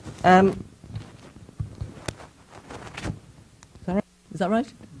 Sorry, is that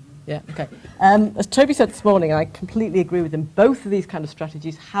right? Yeah, okay. As Toby said this morning, and I completely agree with him, both of these kind of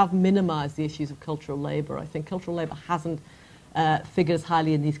strategies have minimised the issues of cultural labour. I think cultural labour hasn't figured as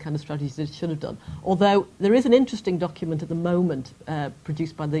highly in these kind of strategies as it should have done. Although there is an interesting document at the moment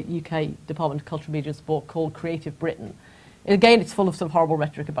produced by the UK Department of Culture, Media and Sport called Creative Britain. Again, it's full of sort of horrible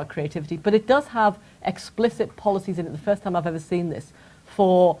rhetoric about creativity, but it does have explicit policies in it, the first time I've ever seen this,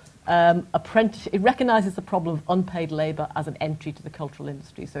 for apprenticeship. It recognises the problem of unpaid labour as an entry to the cultural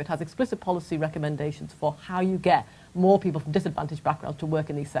industry. So it has explicit policy recommendations for how you get more people from disadvantaged backgrounds to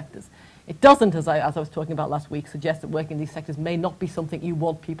work in these sectors. It doesn't, as I was talking about last week, suggest that working in these sectors may not be something you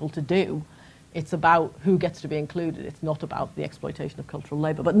want people to do. It's about who gets to be included. It's not about the exploitation of cultural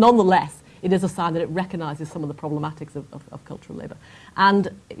labour. But nonetheless, it is a sign that it recognises some of the problematics of cultural labour. And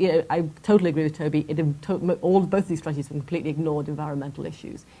you know, I totally agree with Toby. Both these strategies have completely ignored environmental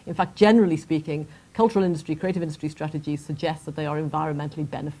issues. In fact, generally speaking, cultural industry, creative industry strategies suggest that they are environmentally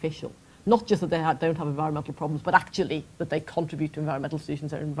beneficial. Not just that they don't have environmental problems, but actually that they contribute to environmental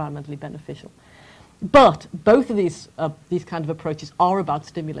solutions that are environmentally beneficial. But both of these kind of approaches are about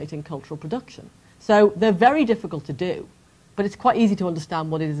stimulating cultural production. So they're very difficult to do, but it's quite easy to understand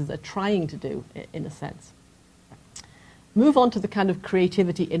what it is they're trying to do, in a sense. Move on to the kind of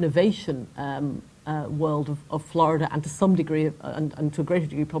creativity innovation world of Florida, and to some degree, and to a greater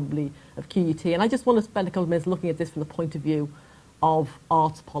degree probably, of QUT. And I just want to spend a couple of minutes looking at this from the point of view of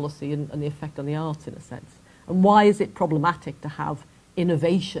arts policy and the effect on the arts, in a sense. And why is it problematic to have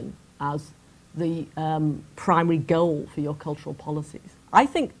innovation as the primary goal for your cultural policies? I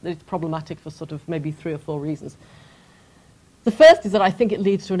think that it's problematic for sort of maybe 3 or 4 reasons. The first is that I think it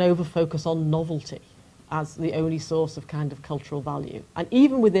leads to an over-focus on novelty as the only source of kind of cultural value. And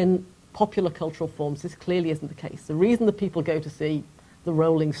even within popular cultural forms, this clearly isn't the case. The reason that people go to see the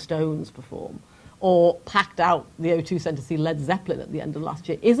Rolling Stones perform, or packed out the O2 Centre to see Led Zeppelin at the end of last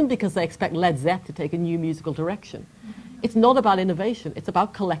year, isn't because they expect Led Zepp to take a new musical direction. It's not about innovation. It's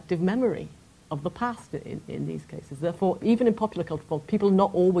about collective memory of the past in these cases. Therefore, even in popular culture forms, people are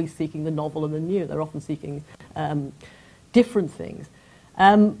not always seeking the novel and the new. They're often seeking different things.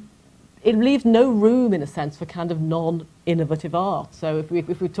 It leaves no room, in a sense, for kind of non-innovative art. So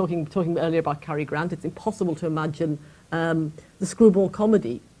if we're talking earlier about Cary Grant, it's impossible to imagine the screwball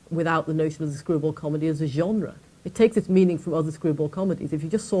comedy without the notion of the screwball comedy as a genre. It takes its meaning from other screwball comedies. If you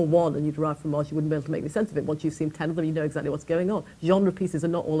just saw one and you derived from Mars, you wouldn't be able to make any sense of it. Once you've seen 10 of them, you know exactly what's going on. Genre pieces are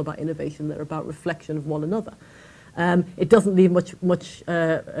not all about innovation. They're about reflection of one another. It doesn't leave much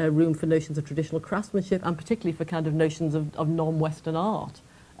room for notions of traditional craftsmanship, and particularly for kind of notions of non-Western art,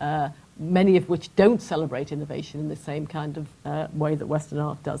 many of which don't celebrate innovation in the same kind of way that Western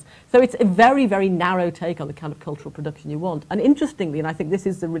art does. So it's a very, very narrow take on the kind of cultural production you want. And interestingly, and I think this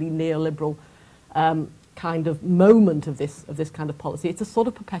is the really neoliberal kind of moment of this kind of policy, it's a sort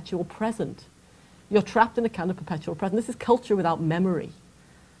of perpetual present. You're trapped in a kind of perpetual present. This is culture without memory.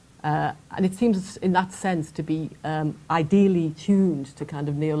 And it seems, in that sense, to be ideally tuned to kind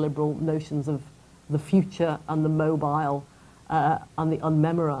of neoliberal notions of the future and the mobile and the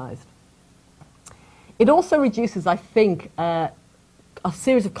unmemorized. It also reduces, I think, a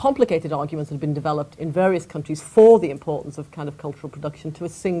series of complicated arguments that have been developed in various countries for the importance of kind of cultural production to a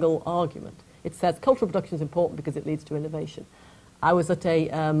single argument. It says cultural production is important because it leads to innovation. I was at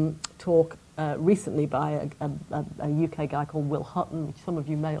a talk recently by a UK guy called Will Hutton, which some of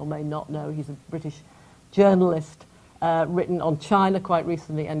you may or may not know. He's a British journalist, written on China quite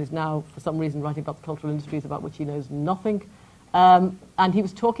recently, and is now, for some reason, writing about the cultural industries about which he knows nothing. And he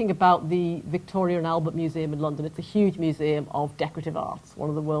was talking about the Victoria and Albert Museum in London. It's a huge museum of decorative arts, one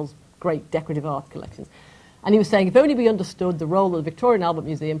of the world's great decorative art collections. And he was saying, if only we understood the role that the Victoria and Albert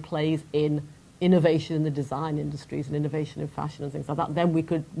Museum plays in innovation in the design industries and innovation in fashion and things like that, then we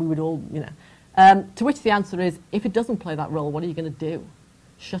would all, you know. To which the answer is, if it doesn't play that role, what are you going to do?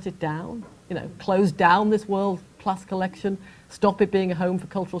 Shut it down? You know, close down this world-class collection? Stop it being a home for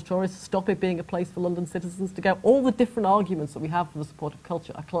cultural tourists? Stop it being a place for London citizens to go? All the different arguments that we have for the support of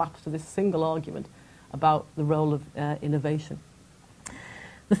culture are collapsed to this single argument about the role of innovation.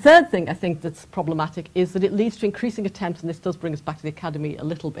 The third thing I think that's problematic is that it leads to increasing attempts, and this does bring us back to the academy a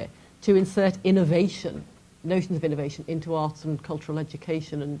little bit, to insert innovation, notions of innovation, into arts and cultural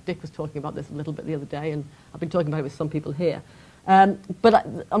education. And Dick was talking about this a little bit the other day, and I've been talking about it with some people here.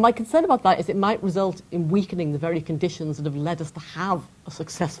 But my concern about that is it might result in weakening the very conditions that have led us to have a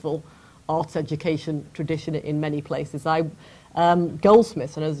successful arts education tradition in many places.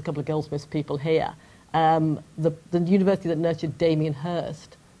 Goldsmiths, I know there's a couple of Goldsmiths people here, the university that nurtured Damien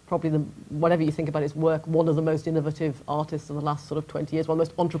Hirst, probably whatever you think about his work, one of the most innovative artists of the last sort of 20 years, one of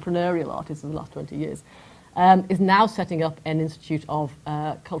the most entrepreneurial artists of the last 20 years, is now setting up an institute of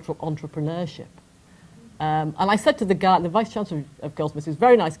cultural entrepreneurship. And I said to the guy, the vice chancellor of Goldsmiths, who's a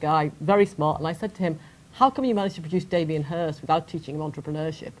very nice guy, very smart, and I said to him, how come you managed to produce Damien Hirst without teaching him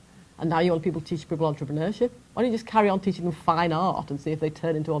entrepreneurship? And now you want people to teach people entrepreneurship? Why don't you just carry on teaching them fine art and see if they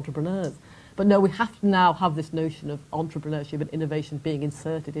turn into entrepreneurs? But no, we have to now have this notion of entrepreneurship and innovation being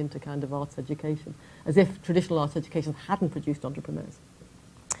inserted into kind of arts education, as if traditional arts education hadn't produced entrepreneurs.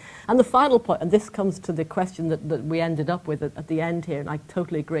 And the final point, and this comes to the question that we ended up with at the end here, and I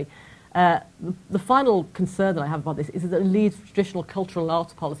totally agree. The final concern that I have about this is that it leaves traditional cultural and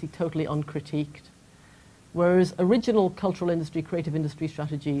arts policy totally uncritiqued. Whereas original cultural industry, creative industry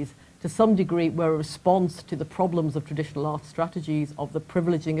strategies, to some degree, were a response to the problems of traditional art strategies, of the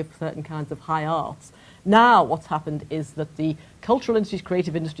privileging of certain kinds of high arts. Now what's happened is that the cultural industries,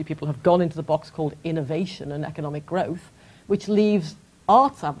 creative industry people have gone into the box called innovation and economic growth, which leaves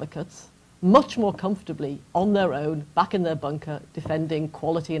arts advocates much more comfortably on their own, back in their bunker, defending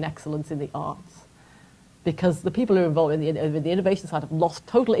quality and excellence in the arts. Because the people who are involved in the innovation side have lost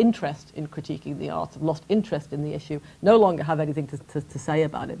total interest in critiquing the arts, have lost interest in the issue, no longer have anything to say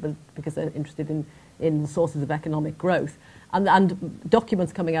about it, but because they're interested in the sources of economic growth. And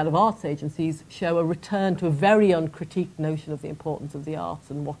documents coming out of arts agencies show a return to a very uncritiqued notion of the importance of the arts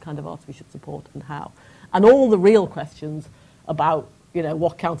and what kind of arts we should support and how. And all the real questions about, you know,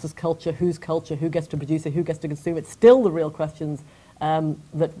 what counts as culture, who gets to produce it, who gets to consume it, still the real questions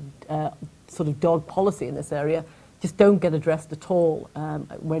that sort of dog policy in this area just don't get addressed at all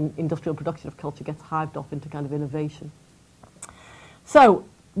when industrial production of culture gets hived off into kind of innovation. So,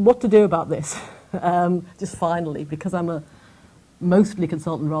 what to do about this? Just finally, because I'm a mostly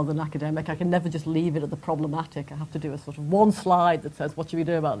consultant rather than academic, I can never just leave it at the problematic. I have to do a sort of one slide that says, what should we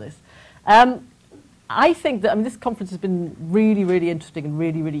do about this? I think that, this conference has been really, really interesting and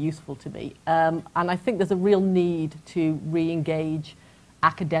really, really useful to me. And I think there's a real need to re-engage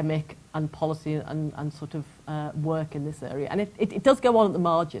academic and policy and sort of work in this area. And it does go on at the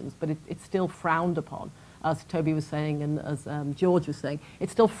margins, but it's still frowned upon, as Toby was saying and as George was saying.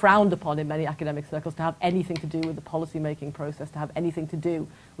 It's still frowned upon in many academic circles to have anything to do with the policy-making process, to have anything to do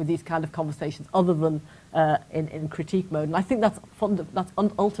with these kind of conversations other than in critique mode. And I think that's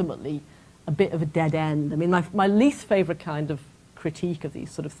ultimately a bit of a dead end. I mean, my least favourite kind of critique of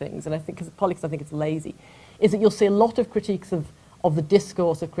these sort of things, and I think, partly because I think it's lazy, is that you'll see a lot of critiques of the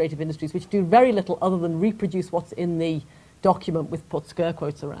discourse of creative industries, which do very little other than reproduce what's in the document with put scare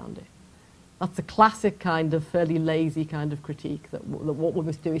quotes around it. That's a classic kind of fairly lazy kind of critique, that what we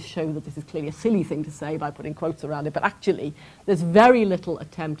must do is show that this is clearly a silly thing to say by putting quotes around it, but actually there's very little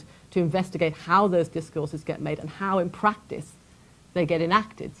attempt to investigate how those discourses get made and how in practice they get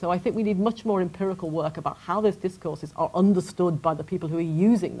enacted. So I think we need much more empirical work about how those discourses are understood by the people who are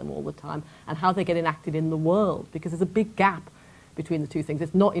using them all the time and how they get enacted in the world, because there's a big gap between the two things.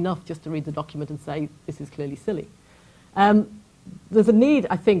 It's not enough just to read the document and say, this is clearly silly. There's a need,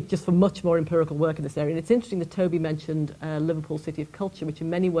 I think, just for much more empirical work in this area. And it's interesting that Toby mentioned Liverpool City of Culture, which in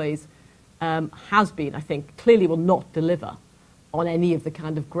many ways has been, I think, clearly will not deliver on any of the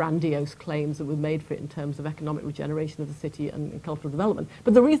kind of grandiose claims that were made for it in terms of economic regeneration of the city and cultural development.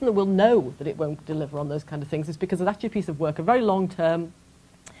 But the reason that we'll know that it won't deliver on those kind of things is because there's actually a piece of work, a very long-term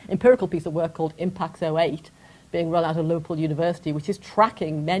empirical piece of work called Impacts 08, being run out of Liverpool University, which is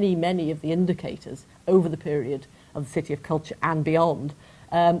tracking many, many of the indicators over the period of the City of Culture and beyond,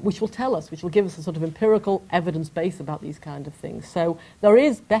 which will tell us, which will give us a sort of empirical evidence base about these kind of things. So there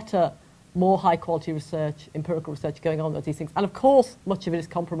is better, more high-quality research, empirical research going on about these things. And of course, much of it is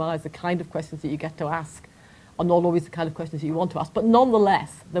compromised. The kind of questions that you get to ask are not always the kind of questions that you want to ask. But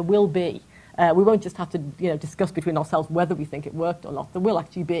nonetheless, there will be. We won't just have to discuss between ourselves whether we think it worked or not. There will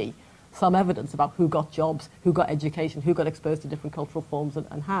actually be some evidence about who got jobs, who got education, who got exposed to different cultural forms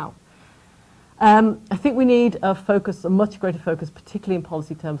and how. I think we need a focus, a much greater focus, particularly in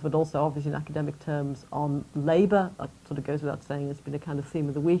policy terms, but also obviously in academic terms, on labour. That sort of goes without saying. It's been a kind of theme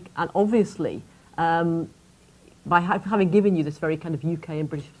of the week. And obviously, by having given you this very kind of UK and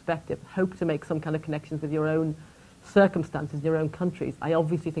British perspective, hope to make some kind of connections with your own circumstances, your own countries. I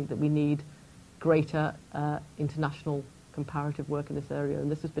obviously think that we need greater international comparative work in this area.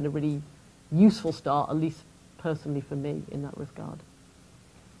 And this has been a really useful start, at least personally for me, in that regard.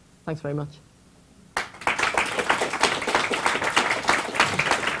 Thanks very much.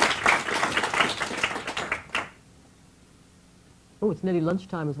 Oh, it's nearly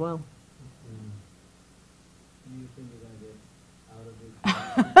lunchtime as well. You think you're going to get out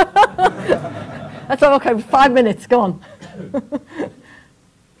of this? That's all okay, 5 minutes, go on.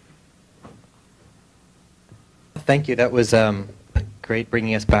 Thank you. That was great,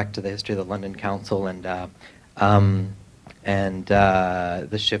 bringing us back to the history of the London Council and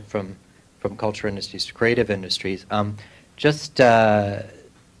the shift from culture industries to creative industries. Just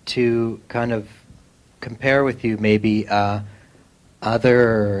to kind of compare with you maybe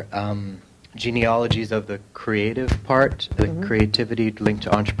other genealogies of the creative part, the creativity linked to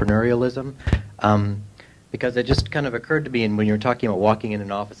entrepreneurialism, because it just kind of occurred to me, and when you were talking about walking in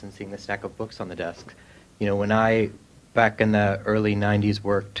an office and seeing the stack of books on the desk, when I, back in the early 90s,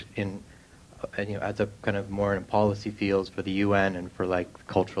 worked in, as a kind of more in policy fields for the UN and for like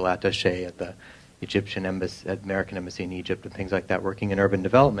cultural attaché at the Egyptian embassy, American embassy in Egypt and things like that, working in urban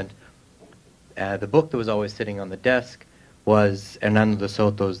development, the book that was always sitting on the desk was Hernando de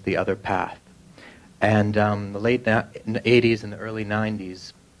Soto's The Other Path. And the late 80s and the early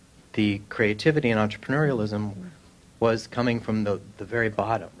 90s, the creativity and entrepreneurialism was coming from the very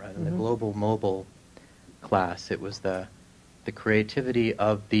bottom, right, in the global mobile class. It was the creativity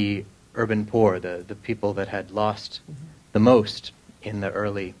of the urban poor, the people that had lost the most in the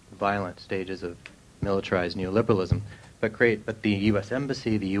early violent stages of militarized neoliberalism. But the U.S.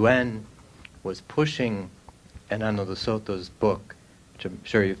 Embassy, the UN, was pushing Hernando de Soto's book, which I'm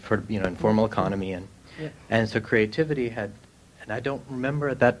sure you've heard, Informal Economy, and so creativity had, and I don't remember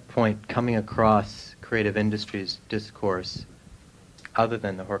at that point coming across creative industries discourse other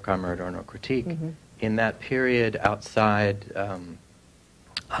than the Horkheimer Adorno critique in that period outside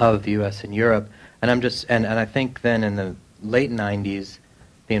of the U.S. and Europe. And I think then in the late 90s,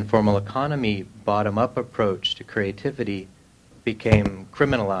 the informal economy bottom-up approach to creativity became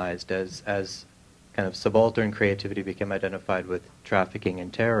criminalized as kind of subaltern creativity became identified with trafficking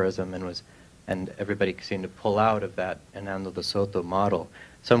and terrorism, and everybody seemed to pull out of that Hernando de Soto model.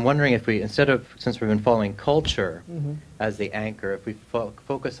 So I'm wondering if we, since we've been following culture as the anchor, if we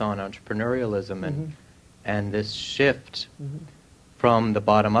focus on entrepreneurialism and this shift from the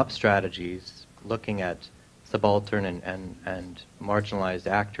bottom-up strategies, looking at subaltern and marginalized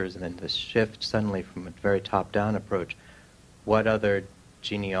actors, and then this shift suddenly from a very top-down approach, what other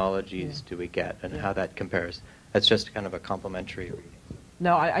genealogies do we get, and how that compares? That's just kind of a complementary reading.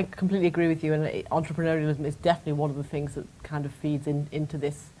 No, I completely agree with you, and entrepreneurialism is definitely one of the things that kind of feeds into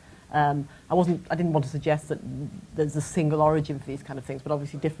this. I didn't want to suggest that there's a single origin for these kind of things, but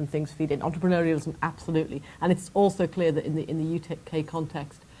obviously different things feed in. Entrepreneurialism, absolutely, and it's also clear that in the UK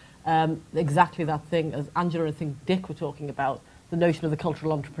context, exactly that thing, as Angela and I think Dick were talking about, the notion of the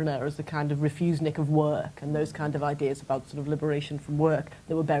cultural entrepreneur as the kind of refusenik of work, and those kind of ideas about sort of liberation from work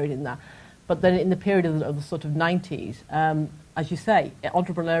that were buried in that. But then in the period of the sort of 90s, as you say,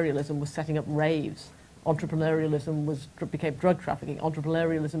 entrepreneurialism was setting up raves. Entrepreneurialism became drug trafficking.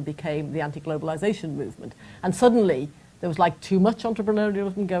 Entrepreneurialism became the anti-globalization movement. And suddenly, there was like too much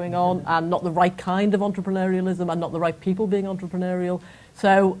entrepreneurialism going on, and not the right kind of entrepreneurialism, and not the right people being entrepreneurial.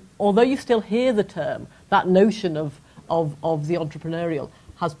 So, although you still hear the term, that notion of the entrepreneurial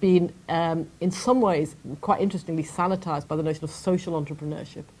has been, in some ways, quite interestingly sanitized by the notion of social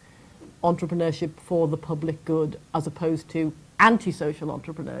entrepreneurship. Entrepreneurship for the public good, as opposed to anti-social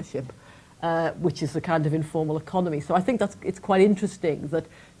entrepreneurship. which is the kind of informal economy. So I think it's quite interesting that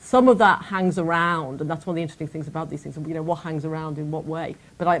some of that hangs around, and that's one of the interesting things about these things, you know, what hangs around in what way.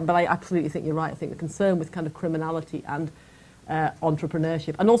 But I absolutely think you're right. I think the concern with kind of criminality and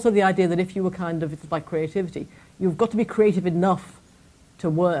entrepreneurship, and also the idea that if you were kind of, it's like creativity, you've got to be creative enough to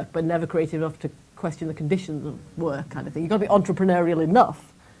work, but never creative enough to question the conditions of work kind of thing. You've got to be entrepreneurial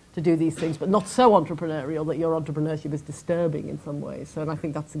enough to do these things, but not so entrepreneurial that your entrepreneurship is disturbing in some ways. So, and I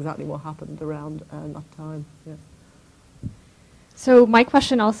think that's exactly what happened around that time. Yeah. So my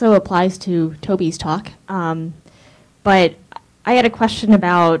question also applies to Toby's talk, but I had a question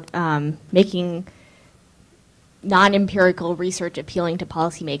about making non-empirical research appealing to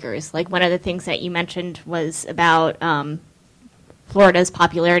policymakers. Like one of the things that you mentioned was about Florida's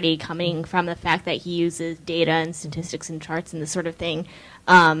popularity coming from the fact that he uses data and statistics and charts and this sort of thing,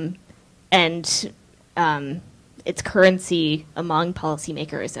 and its currency among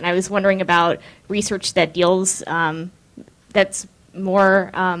policymakers. And I was wondering about research that deals, that's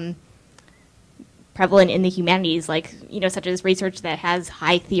more prevalent in the humanities, like, you know, such as research that has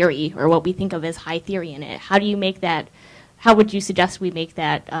high theory, or what we think of as high theory in it. How do you make that, how would you suggest we make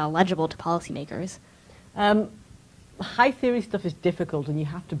that legible to policymakers? High theory stuff is difficult, and you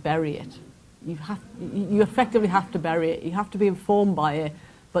have to bury it. You effectively have to bury it. You have to be informed by it,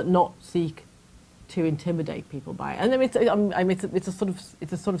 but not seek to intimidate people by it. And I mean, it's a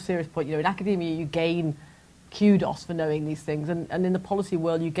sort of serious point. You know, in academia, you gain kudos for knowing these things, and in the policy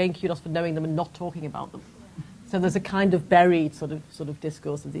world, you gain kudos for knowing them and not talking about them. So there's a kind of buried sort of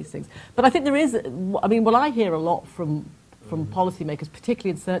discourse of these things. But I think there is. I mean, what I hear a lot from policymakers,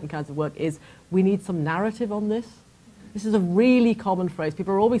 particularly in certain kinds of work, is we need some narrative on this. This is a really common phrase.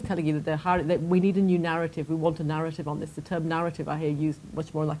 People are always telling you that we need a new narrative. We want a narrative on this. The term narrative I hear used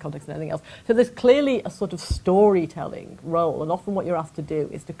much more in that context than anything else. So there's clearly a sort of storytelling role, and often what you're asked to do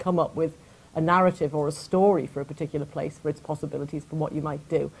is to come up with a narrative or a story for a particular place, for its possibilities, for what you might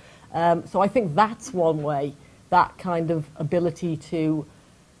do. So I think that's one way, that kind of ability to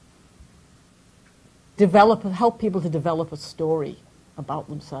help people to develop a story about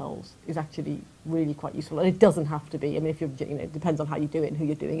themselves is actually really quite useful. And it doesn't have to be, I mean, if you're, you know, it depends on how you do it and who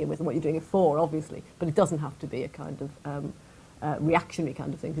you're doing it with and what you're doing it for, obviously, but it doesn't have to be a kind of reactionary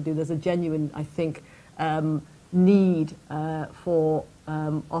kind of thing to do. There's a genuine, I think, need for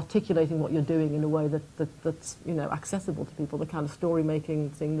articulating what you're doing in a way that's, you know, accessible to people, the kind of story-making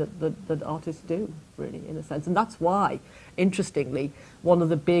thing that artists do, really, in a sense. And that's why, interestingly, one of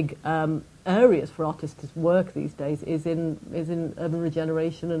the big areas for artists to work these days is in urban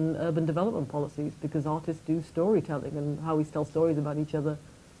regeneration and urban development policies, because artists do storytelling, and how we tell stories about each other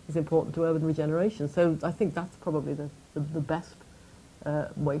is important to urban regeneration. So I think that's probably the best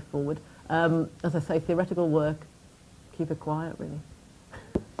way forward. As I say, theoretical work, keep it quiet, really.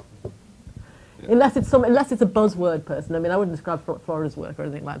 Yeah. Unless it's a buzzword person. I mean, I wouldn't describe Florida's work or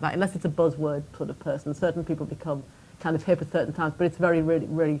anything like that. Unless it's a buzzword sort of person, certain people become kind of hip at certain times, but it's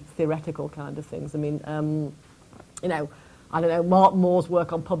really theoretical kind of things. I mean, you know, I don't know, Mark Moore's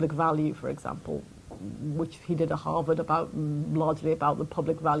work on public value, for example, which he did at Harvard largely about the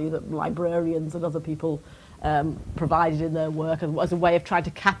public value that librarians and other people provided in their work, and as a way of trying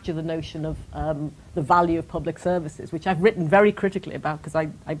to capture the notion of the value of public services, which I've written very critically about, because I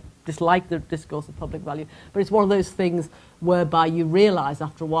dislike the discourse of public value. But it's one of those things whereby you realise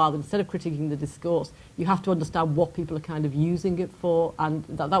after a while that instead of critiquing the discourse, you have to understand what people are kind of using it for, and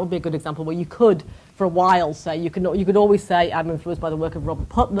that would be a good example where you could, for a while, say, you could always say, I'm influenced by the work of Robert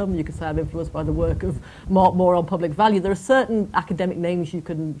Putnam, you could say I'm influenced by the work of Mark Moore on public value. There are certain academic names you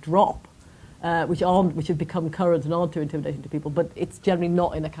can drop, which have become current and aren't too intimidating to people, but it's generally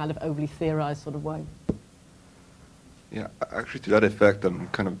not in a kind of overly theorized sort of way. Yeah, actually, to that effect, I'm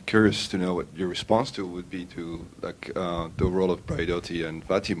kind of curious to know what your response to would be to, like, the role of Braidotti and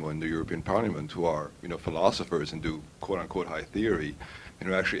Vattimo in the European Parliament, who are, you know, philosophers and do quote-unquote high theory, and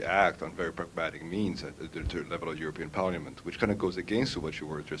who actually act on very pragmatic means at the level of European Parliament, which kind of goes against what you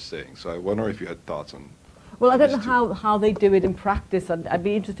were just saying. So I wonder if you had thoughts on. Well, I don't know how they do it in practice, and I'd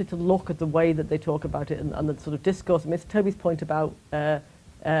be interested to look at the way that they talk about it and the sort of discourse. I mean, it's Toby's point about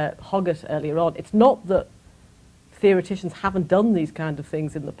Hoggart earlier on. It's not that theoreticians haven't done these kind of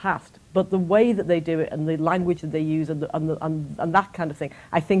things in the past, but the way that they do it and the language that they use and that kind of thing,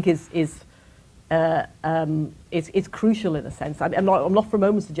 I think is crucial in a sense. I'm not for a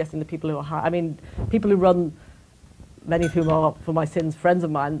moment suggesting that people who are people who run, many of whom are, for my sins, friends of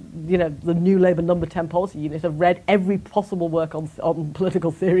mine, you know, the New Labour Number 10 policy unit have read every possible work on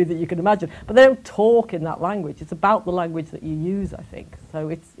political theory that you can imagine, but they don't talk in that language. It's about the language that you use, I think. So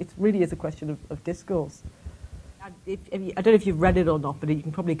it really is a question of discourse. I don't know if you've read it or not, but you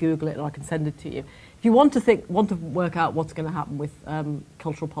can probably Google it and I can send it to you. If you want to work out what's going to happen with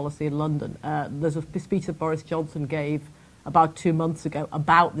cultural policy in London, there's a speech that Boris Johnson gave about 2 months ago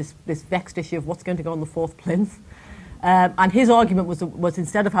about this vexed issue of what's going to go on the fourth plinth. And his argument was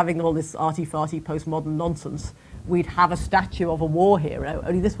instead of having all this arty-farty postmodern nonsense, we'd have a statue of a war hero,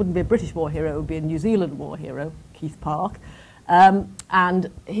 only this wouldn't be a British war hero, it would be a New Zealand war hero, Keith Park.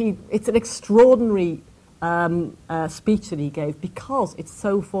 And it's an extraordinary speech that he gave because it's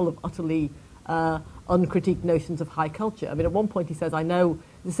so full of utterly uncritiqued notions of high culture. I mean, at one point he says, and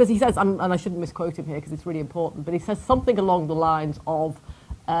I shouldn't misquote him here because it's really important, but he says something along the lines of,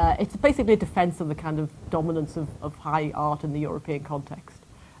 it's basically a defense of the kind of dominance of high art in the European context.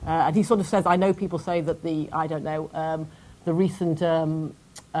 And he sort of says, I know people say that the recent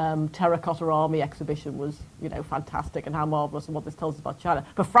Terracotta Army exhibition was, fantastic and how marvellous and what this tells us about China.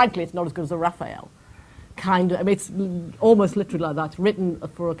 But frankly, it's not as good as the Raphael. It's almost literally like that. It's written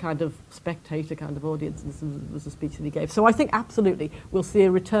for a kind of spectator kind of audience. This was a speech that he gave. So I think absolutely we'll see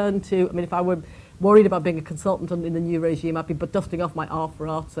a return to, if I were worried about being a consultant in the new regime, I'd be dusting off my art for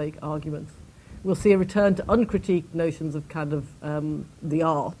art's sake arguments. We'll see a return to uncritiqued notions of kind of the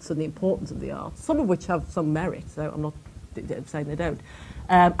arts and the importance of the arts, some of which have some merit, so I'm not saying they don't.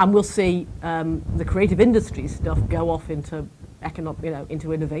 And we'll see the creative industries stuff go off into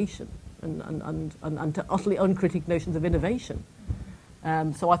into innovation and to utterly uncritiqued notions of innovation.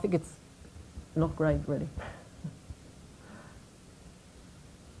 So I think it's not great, really.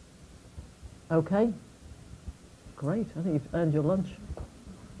 Okay, great. I think you've earned your lunch.